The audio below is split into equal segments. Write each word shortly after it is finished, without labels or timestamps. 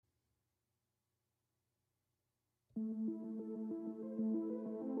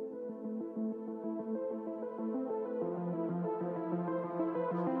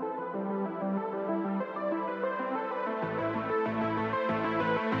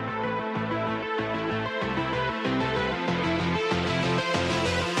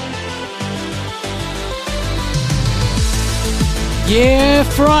Yeah,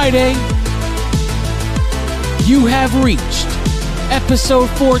 Friday. You have reached episode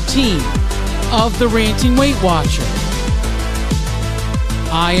 14 of the Ranting Weight Watcher.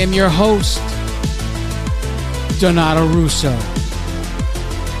 I am your host, Donato Russo.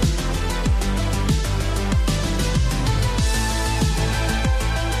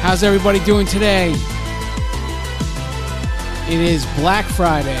 How's everybody doing today? It is Black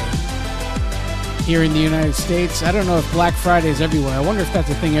Friday here in the United States. I don't know if Black Friday is everywhere. I wonder if that's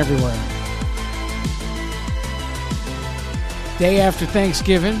a thing everywhere. Day after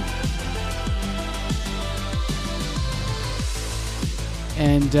Thanksgiving.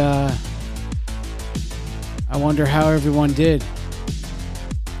 And I wonder how everyone did.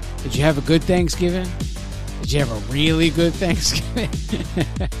 Did you have a good Thanksgiving? Did you have a really good Thanksgiving?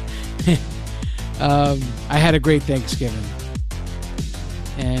 I had a great Thanksgiving.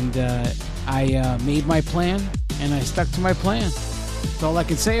 And I made my plan, and I stuck to my plan. That's all I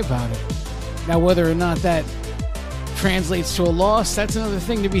can say about it. Now, whether or not that translates to a loss, that's another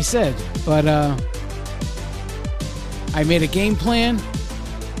thing to be said. But I made a game plan.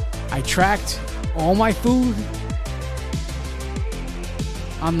 I tracked all my food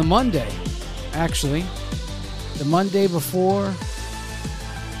on the Monday, actually. The Monday before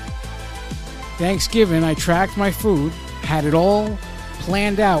Thanksgiving, I tracked my food, had it all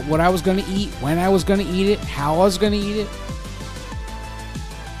planned out, what I was going to eat, when I was going to eat it, how I was going to eat it.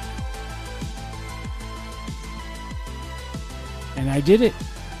 And I did it.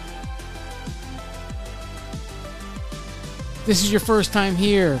 If this is your first time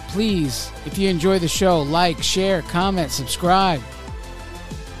here, please, if you enjoy the show, like, share, comment, subscribe.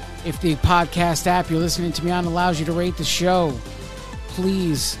 If the podcast app you're listening to me on allows you to rate the show,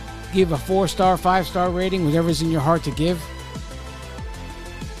 please give a 4-star, 5-star rating, whatever's in your heart to give.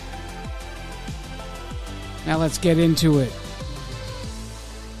 Now let's get into it.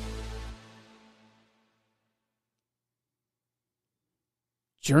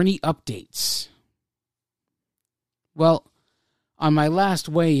 Journey updates. Well, on my last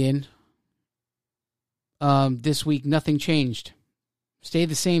weigh-in, this week nothing changed. Stayed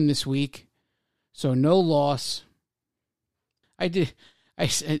the same this week, so no loss.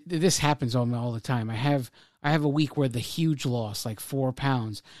 This happens all the time. I have a week where the huge loss, like 4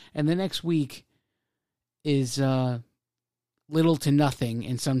 pounds, and the next week is little to nothing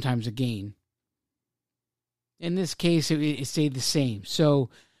and sometimes a gain. In this case, it stayed the same. So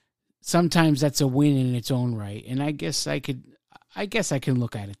sometimes that's a win in its own right, and I guess I can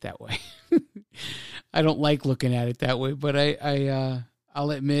look at it that way. I don't like looking at it that way, but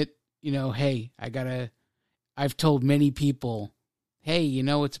I'll admit, hey, I've told many people, hey,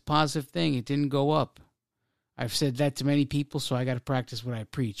 it's a positive thing. It didn't go up. I've said that to many people, so I got to practice what I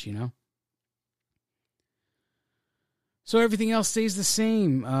preach, So everything else stays the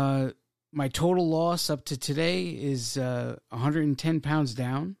same. My total loss up to today is 110 pounds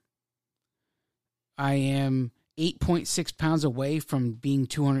down. I am 8.6 pounds away from being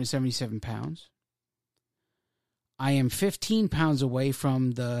 277 pounds. I am 15 pounds away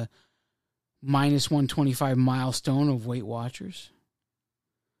from the minus 125 milestone of Weight Watchers.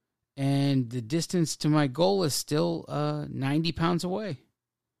 And the distance to my goal is still 90 pounds away.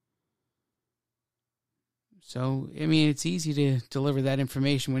 So, it's easy to deliver that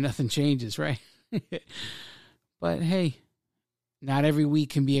information when nothing changes, right? But hey, not every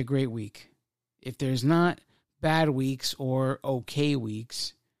week can be a great week. If there's not bad weeks or okay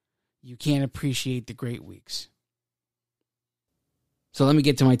weeks, you can't appreciate the great weeks. So let me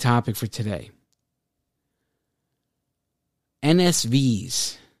get to my topic for today.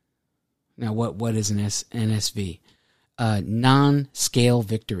 NSVs. Now, what is an NSV? Non-scale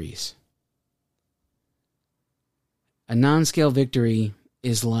victories. A non-scale victory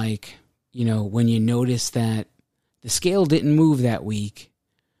is like, when you notice that the scale didn't move that week,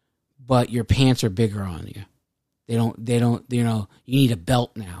 but your pants are bigger on you. They don't, you need a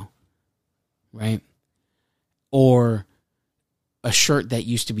belt now, right? Or a shirt that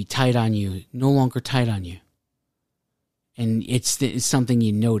used to be tight on you, no longer tight on you. And it's something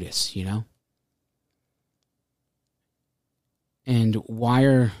you notice, And why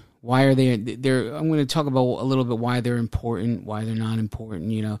are they? I'm going to talk about a little bit why they're important, why they're not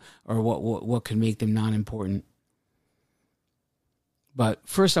important, or what could make them not important. But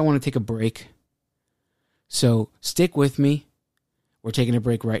first, I want to take a break. So stick with me. We're taking a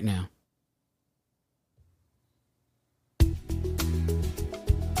break right now.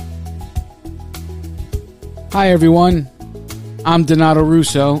 Hi, everyone. I'm Donato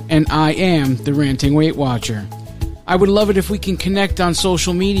Russo, and I am the Ranting Weight Watcher. I would love it if we can connect on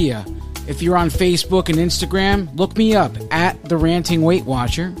social media. If you're on Facebook and Instagram, look me up at the Ranting Weight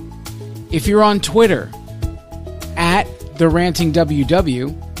Watcher. If you're on Twitter, at the Ranting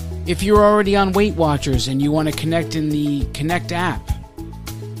WW. If you're already on Weight Watchers and you want to connect in the Connect app,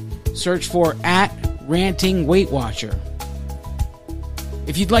 search for at Ranting Weight Watcher.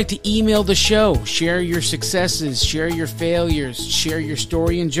 If you'd like to email the show, share your successes, share your failures, share your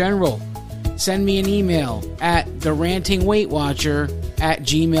story in general, send me an email at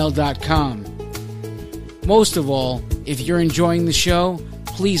therantingweightwatcher@gmail.com. Most of all, if you're enjoying the show,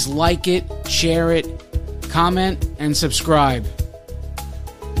 please like it, share it, comment, and subscribe.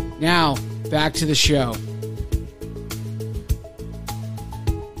 Now, back to the show.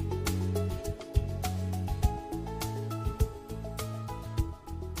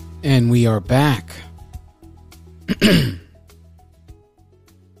 And we are back.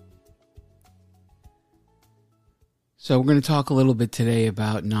 So we're going to talk a little bit today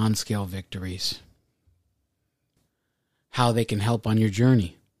about non-scale victories. How they can help on your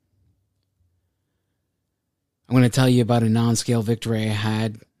journey. I'm going to tell you about a non-scale victory I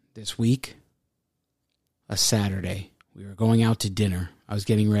had this week. A Saturday. We were going out to dinner. I was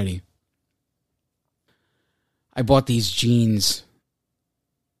getting ready. I bought these jeans,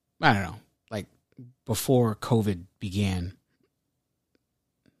 I don't know, like before COVID began.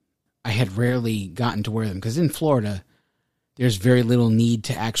 I had rarely gotten to wear them because in Florida, there's very little need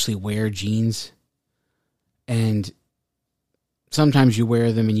to actually wear jeans. And sometimes you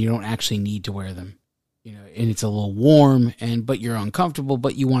wear them and you don't actually need to wear them. You know, and it's a little warm, but you're uncomfortable,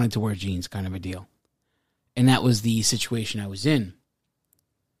 but you wanted to wear jeans, kind of a deal. And that was the situation I was in.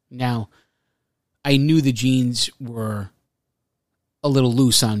 Now, I knew the jeans were a little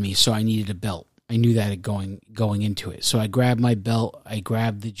loose on me, so I needed a belt. I knew that going into it. So I grabbed my belt, I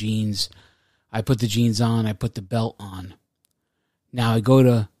grabbed the jeans, I put the jeans on, I put the belt on. Now I go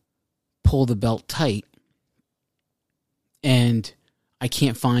to pull the belt tight, and I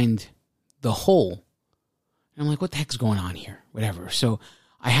can't find the hole. And I'm like, what the heck's going on here? Whatever. So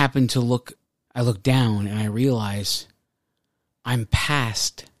I happen to look down and I realize I'm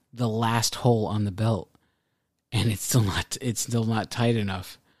past the last hole on the belt and it's still not tight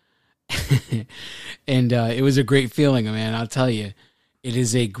enough. And it was a great feeling, man. I'll tell you, it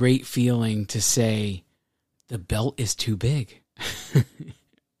is a great feeling to say the belt is too big.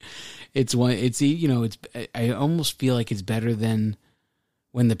 I almost feel like it's better than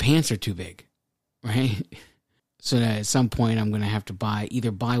when the pants are too big, right? So that at some point I'm going to have to buy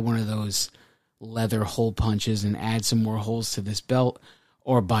one of those leather hole punches and add some more holes to this belt,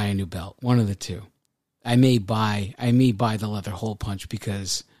 or buy a new belt. One of the two. I may buy the leather hole punch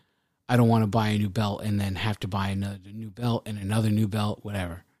because I don't want to buy a new belt and then have to buy another new belt and another new belt,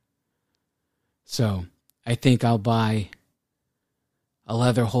 whatever. So I think I'll buy a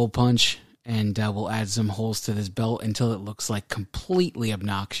leather hole punch and we'll add some holes to this belt until it looks like completely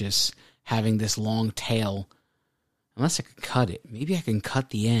obnoxious having this long tail. Unless I can cut it. Maybe I can cut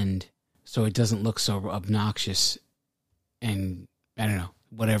the end so it doesn't look so obnoxious. And I don't know,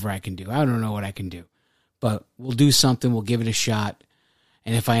 whatever I can do. I don't know what I can do. But we'll do something. We'll give it a shot.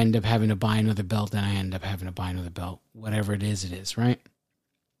 And if I end up having to buy another belt, then I end up having to buy another belt. Whatever it is, right?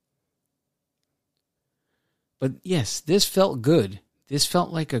 But yes, this felt good. This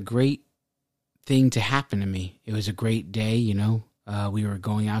felt like a great thing to happen to me. It was a great day, you know. We were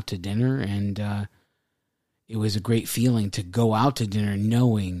going out to dinner, and it was a great feeling to go out to dinner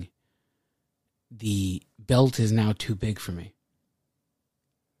knowing the belt is now too big for me.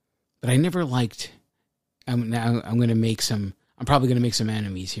 But I never liked, I'm probably going to make some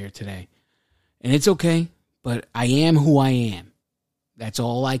enemies here today. And it's okay, but I am who I am. That's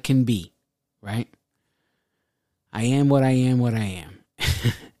all I can be, right? I am what I am, what I am.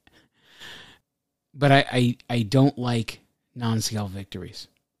 But I don't like non-scale victories.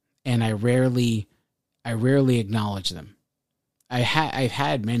 And I rarely acknowledge them. I've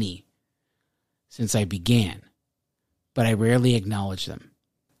had many since I began, but I rarely acknowledge them.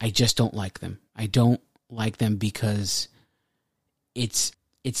 I just don't like them. I don't like them because it's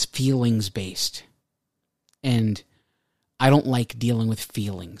feelings based. And I don't like dealing with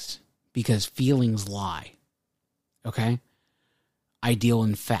feelings because feelings lie. Okay? I deal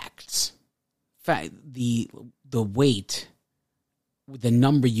in facts. The weight, the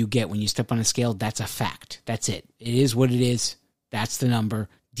number you get when you step on a scale, that's a fact. That's it. It is what it is. That's the number.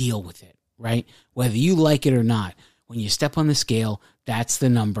 Deal with it, right? Whether you like it or not, when you step on the scale, that's the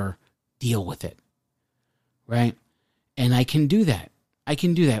number. Deal with it, right? And I can do that. I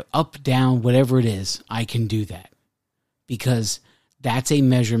can do that. Up, down, whatever it is, I can do that. Because that's a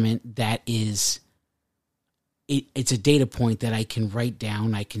measurement that is, it's a data point that I can write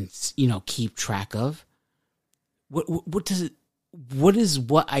down. I can, keep track of. What is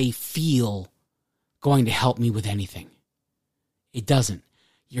what I feel going to help me with anything? It doesn't.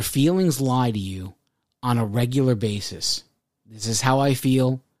 Your feelings lie to you on a regular basis. This is how I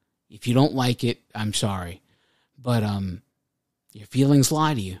feel. If you don't like it, I'm sorry. But your feelings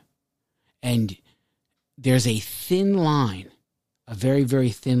lie to you. And there's a thin line, a very, very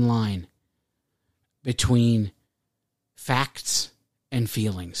thin line between facts and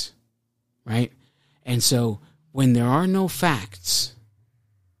feelings, right? And so when there are no facts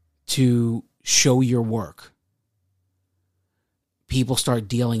to show your work, people start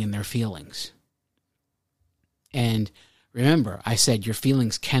dealing in their feelings. And remember, I said your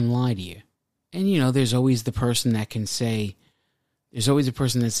feelings can lie to you. And, there's always the person that can say,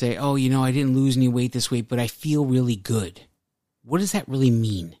 oh, I didn't lose any weight this week, but I feel really good. What does that really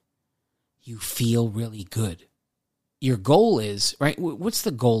mean? You feel really good. Your goal is, right? What's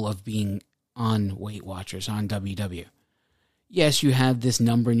the goal of being on Weight Watchers, on WW? Yes, you have this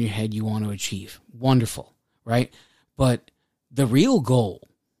number in your head you want to achieve. Wonderful, right? But the real goal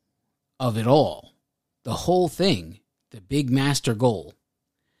of it all, the whole thing, the big master goal,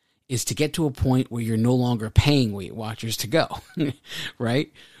 is to get to a point where you're no longer paying Weight Watchers to go,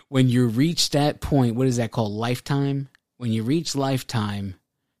 right? When you reach that point, what is that called? Lifetime? When you reach lifetime,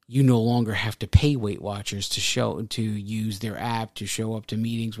 you no longer have to pay Weight Watchers to use their app, to show up to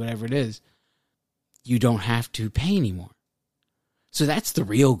meetings, whatever it is. You don't have to pay anymore. So that's the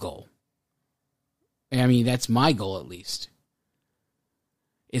real goal. I mean, that's my goal at least.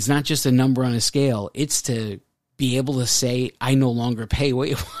 It's not just a number on a scale. It's to be able to say, I no longer pay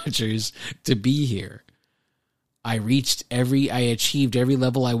Weight Watchers to be here. I achieved every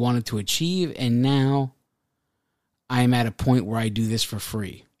level I wanted to achieve, and now I'm at a point where I do this for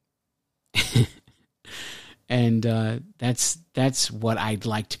free. And that's what I'd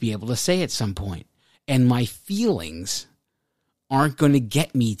like to be able to say at some point. And my feelings aren't going to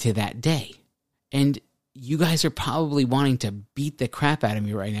get me to that day. And you guys are probably wanting to beat the crap out of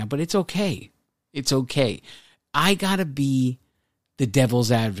me right now, but it's okay. It's okay. I got to be the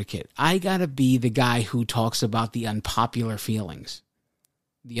devil's advocate. I got to be the guy who talks about the unpopular feelings,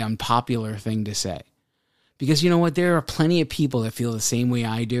 the unpopular thing to say. Because you know what? There are plenty of people that feel the same way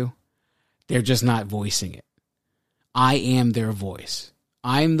I do. They're just not voicing it. I am their voice.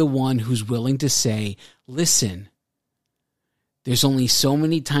 I'm the one who's willing to say, listen, there's only so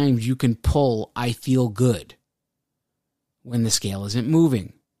many times you can pull I feel good when the scale isn't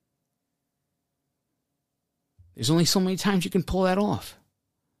moving. There's only so many times you can pull that off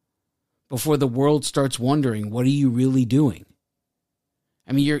before the world starts wondering, what are you really doing?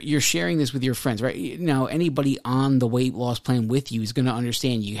 I mean, you're sharing this with your friends, right? Now, anybody on the weight loss plan with you is going to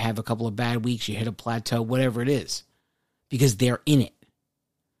understand you have a couple of bad weeks, you hit a plateau, whatever it is, because they're in it,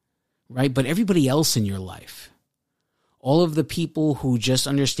 right? But everybody else in your life, all of the people who just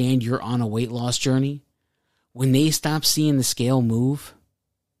understand you're on a weight loss journey, when they stop seeing the scale move,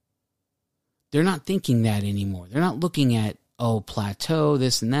 they're not thinking that anymore. They're not looking at, plateau,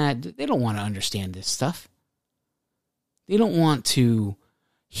 this and that. They don't want to understand this stuff. They don't want to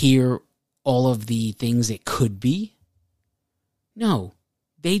hear all of the things it could be. No,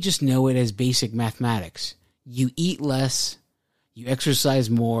 they just know it as basic mathematics. You eat less, you exercise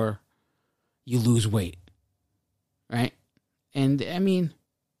more, you lose weight, right? And I mean,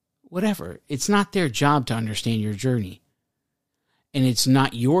 whatever. It's not their job to understand your journey. And it's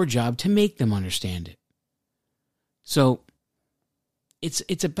not your job to make them understand it. So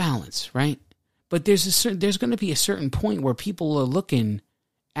it's a balance, right? But there's going to be a certain point where people are looking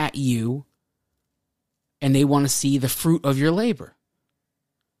at you and they want to see the fruit of your labor.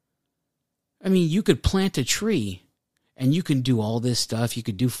 I mean, you could plant a tree and you can do all this stuff. You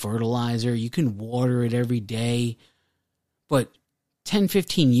could do fertilizer. You can water it every day. But 10,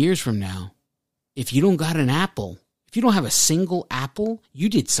 15 years from now, if you don't got an apple, if you don't have a single apple, you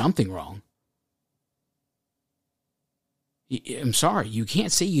did something wrong. I'm sorry, you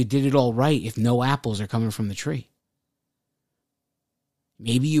can't say you did it all right if no apples are coming from the tree.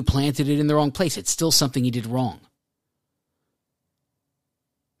 Maybe you planted it in the wrong place. It's still something you did wrong.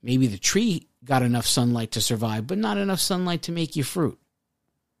 Maybe the tree got enough sunlight to survive, but not enough sunlight to make you fruit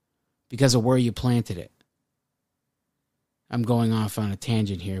because of where you planted it. I'm going off on a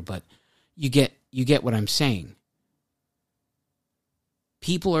tangent here, but you get what I'm saying.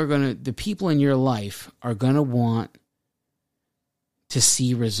 the people in your life are going to want to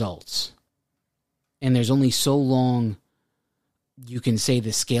see results. And there's only so long you can say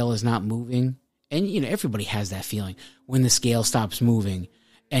the scale is not moving. And, everybody has that feeling when the scale stops moving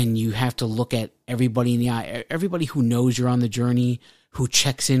and you have to look at everybody in the eye, everybody who knows you're on the journey, who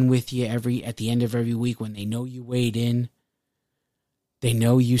checks in with you at the end of every week when they know you weighed in. They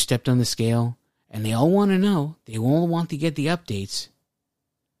know you stepped on the scale, and they all want to know. They all want to get the updates.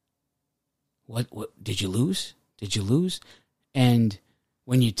 What did you lose? Did you lose? And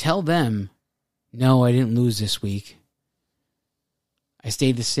when you tell them, no, I didn't lose this week. I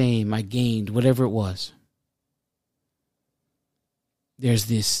stayed the same. I gained, whatever it was. There's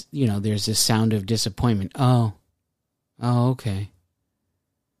this sound of disappointment. Oh, okay.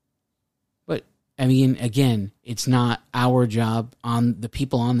 But, I mean, again, it's not our job on the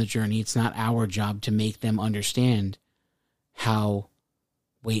people on the journey. It's not our job to make them understand how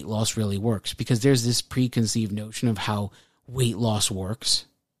weight loss really works, because there's this preconceived notion of how weight loss works.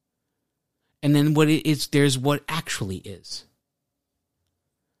 And then there's what actually is.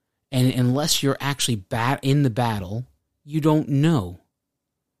 And unless you're actually in the battle, you don't know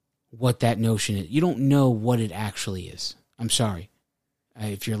what that notion is. You don't know what it actually is. I'm sorry.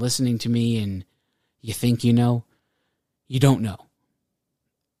 If you're listening to me and you think you know, you don't know.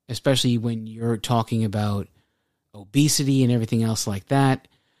 Especially when you're talking about obesity and everything else like that.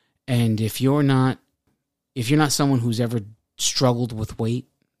 And if you're not someone who's ever struggled with weight,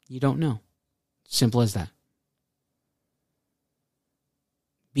 you don't know. Simple as that.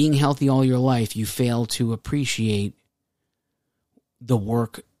 Being healthy all your life, you fail to appreciate the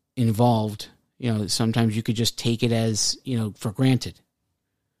work involved. Sometimes you could just take it as, for granted.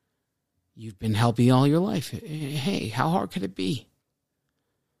 You've been healthy all your life. Hey, how hard could it be?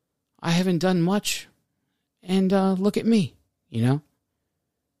 I haven't done much, and look at me,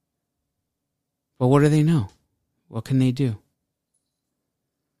 But what do they know? What can they do?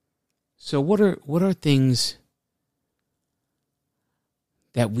 So what are things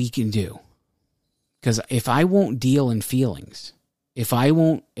that we can do? Because if I won't deal in feelings, if I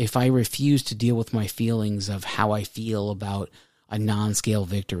refuse to deal with my feelings of how I feel about a non-scale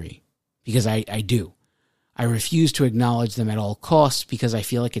victory, because I do. I refuse to acknowledge them at all costs because I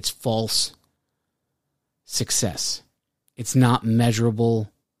feel like it's false success. It's not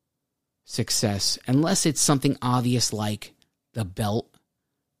measurable success unless it's something obvious like the belt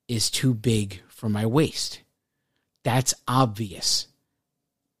is too big for my waist. That's obvious.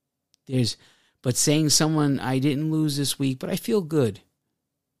 But saying someone, I didn't lose this week, but I feel good.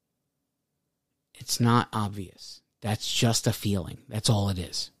 It's not obvious. That's just a feeling. That's all it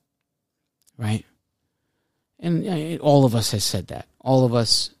is. Right? And all of us has said that. All of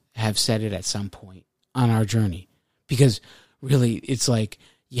us have said it at some point on our journey. Because really, it's like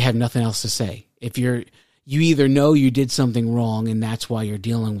you have nothing else to say. If you either know you did something wrong and that's why you're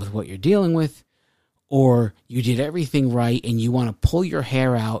dealing with what you're dealing with, or you did everything right and you want to pull your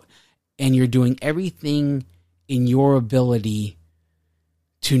hair out and you're doing everything in your ability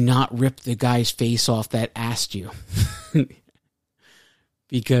to not rip the guy's face off that asked you.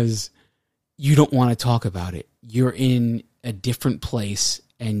 Because you don't want to talk about it. You're in a different place,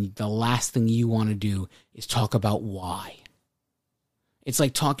 and the last thing you want to do is talk about why. It's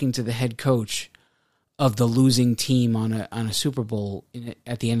like talking to the head coach of the losing team on a Super Bowl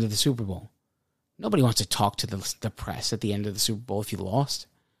at the end of the Super Bowl. Nobody wants to talk to the press at the end of the Super Bowl if you lost.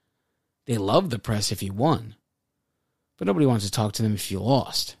 They love the press if you won. But nobody wants to talk to them if you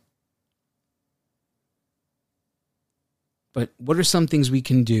lost. But what are some things we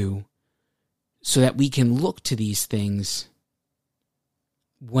can do so that we can look to these things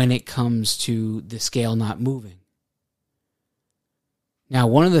when it comes to the scale not moving? Now,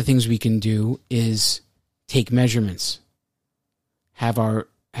 one of the things we can do is take measurements. Have our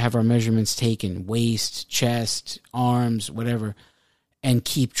measurements taken, waist, chest, arms, whatever, and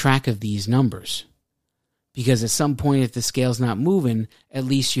keep track of these numbers. Because at some point, if the scale's not moving, at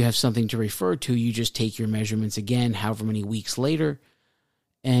least you have something to refer to. You just take your measurements again, however many weeks later,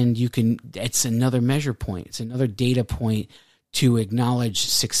 and it's another measure point. It's another data point to acknowledge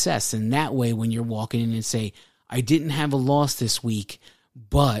success. And that way, when you're walking in and say, I didn't have a loss this week,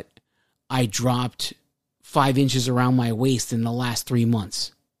 but I dropped 5 inches around my waist in the last 3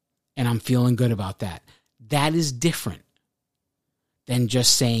 months, and I'm feeling good about that. That is different than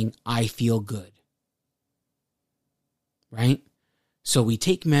just saying, I feel good. Right? So we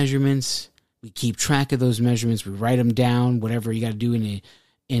take measurements, we keep track of those measurements, we write them down, whatever you got to do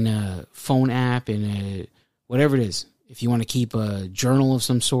in a phone app, whatever it is. If you want to keep a journal of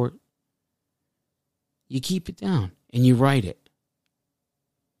some sort, you keep it down and you write it.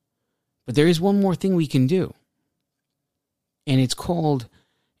 But there is one more thing we can do. And it's called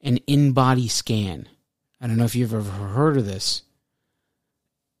an in-body scan. I don't know if you've ever heard of this.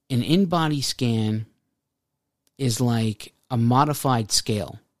 An in-body scan is like a modified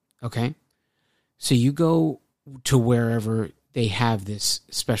scale, okay? So you go to wherever they have this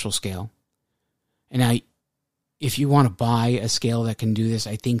special scale. And now, if you want to buy a scale that can do this,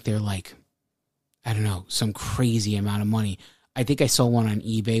 I think they're like, I don't know, some crazy amount of money. I think I saw one on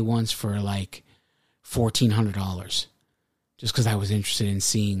eBay once for like $1,400, just because I was interested in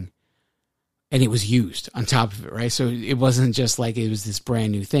seeing, and it was used on top of it, right? So it wasn't just like it was this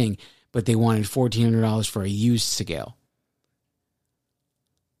brand new thing, but they wanted $1,400 for a used scale.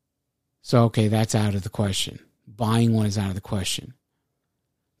 So, okay, that's out of the question. Buying one is out of the question.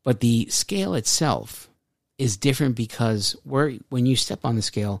 But the scale itself is different because when you step on the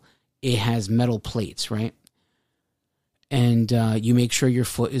scale, it has metal plates, right? And you make sure your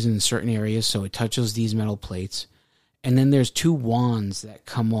foot is in certain areas so it touches these metal plates. And then there's two wands that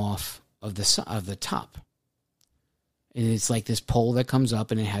come off of the top. And it's like this pole that comes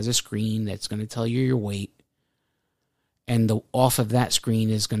up and it has a screen that's going to tell you your weight. And off of that screen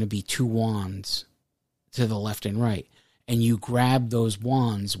is going to be two wands to the left and right. And you grab those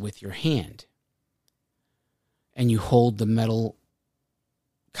wands with your hand. And you hold the metal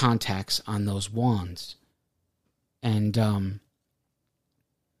contacts on those wands. And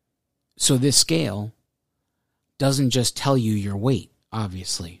so this scale doesn't just tell you your weight,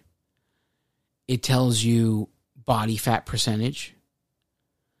 obviously. It tells you body fat percentage.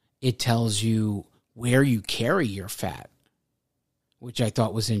 It tells you where you carry your fat, which I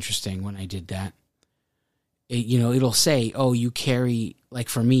thought was interesting when I did that. It'll say, oh, you carry, like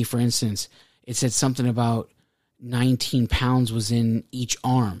for me, for instance, it said something about 19 pounds was in each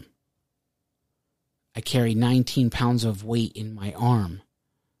arm. I carry 19 pounds of weight in my arm.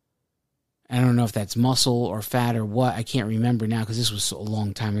 I don't know if that's muscle or fat or what. I can't remember now because this was a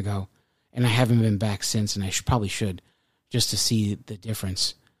long time ago. And I haven't been back since, and I probably should, just to see the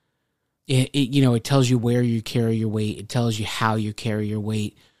difference. It tells you where you carry your weight. It tells you how you carry your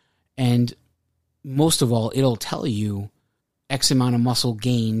weight. And most of all, it'll tell you X amount of muscle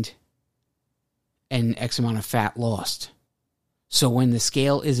gained and X amount of fat lost. So when the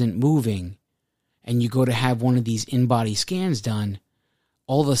scale isn't moving and you go to have one of these in-body scans done,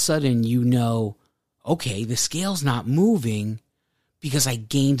 all of a sudden you know, okay, the scale's not moving because I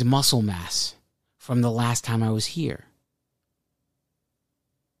gained muscle mass from the last time I was here.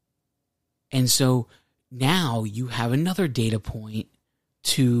 And so now you have another data point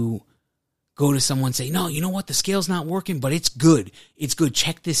to go to someone and say, no, you know what? The scale's not working, but it's good. It's good.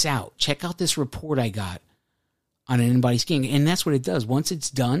 Check this out. Check out this report I got on an in-body scan. And that's what it does. Once it's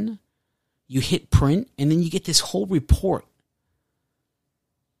done, you hit print, and then you get this whole report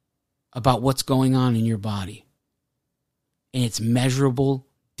about what's going on in your body. And it's measurable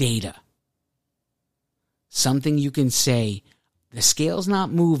data. Something you can say, the scale's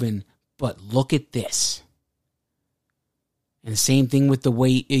not moving, but look at this. And the same thing with the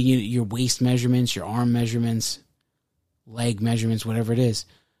weight, your waist measurements, your arm measurements, leg measurements, whatever it is.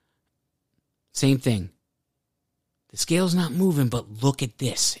 Same thing. The scale's not moving, but look at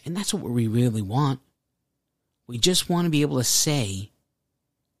this. And that's what we really want. We just want to be able to say,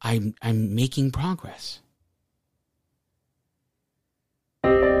 I'm making progress.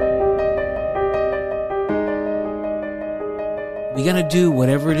 We got to do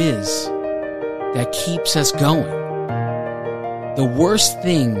whatever it is that keeps us going. The worst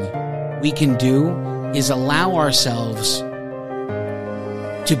thing we can do is allow ourselves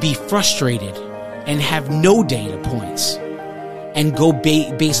to be frustrated and have no data points and go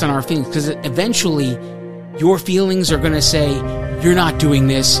based on our feelings. Because eventually your feelings are going to say, you're not doing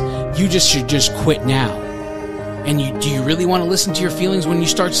this. You should just quit now. And do you really want to listen to your feelings when you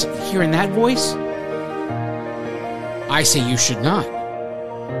start hearing that voice? I say you should not.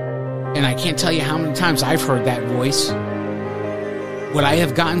 And I can't tell you how many times I've heard that voice. Would I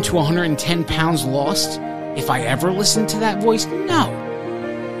have gotten to 110 pounds lost if I ever listened to that voice? No.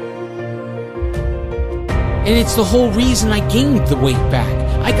 And it's the whole reason I gained the weight back.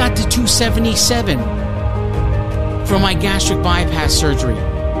 I got to 277 from my gastric bypass surgery.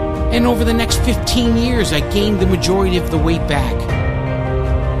 And over the next 15 years, I gained the majority of the weight back.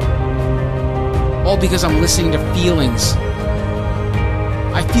 All because I'm listening to feelings.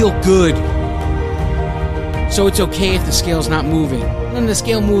 I feel good. So it's okay if the scale's not moving. And then the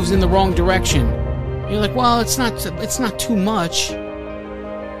scale moves in the wrong direction. You're like, well, it's not too much.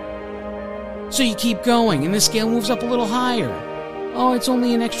 So you keep going, and the scale moves up a little higher. Oh, it's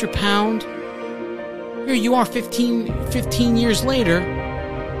only an extra pound. Here you are 15 years later,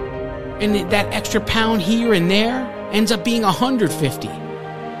 And that extra pound here and there ends up being 150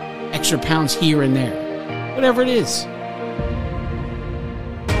 extra pounds here and there. Whatever it is.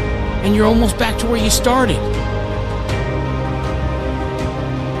 And you're almost back to where you started.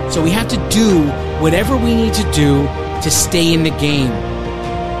 So we have to do whatever we need to do to stay in the game,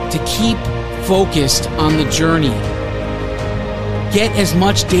 to keep focused on the journey. Get as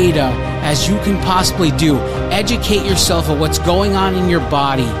much data as you can possibly do. Educate yourself on what's going on in your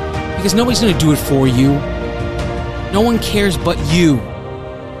body, because nobody's going to do it for you. No one cares but you.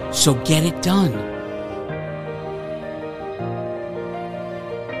 So get it done.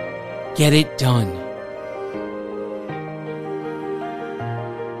 Get it done.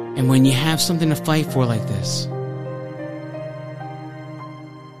 And when you have something to fight for like this,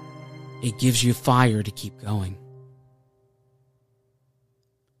 it gives you fire to keep going.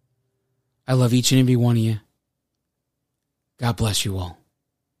 I love each and every one of you. God bless you all.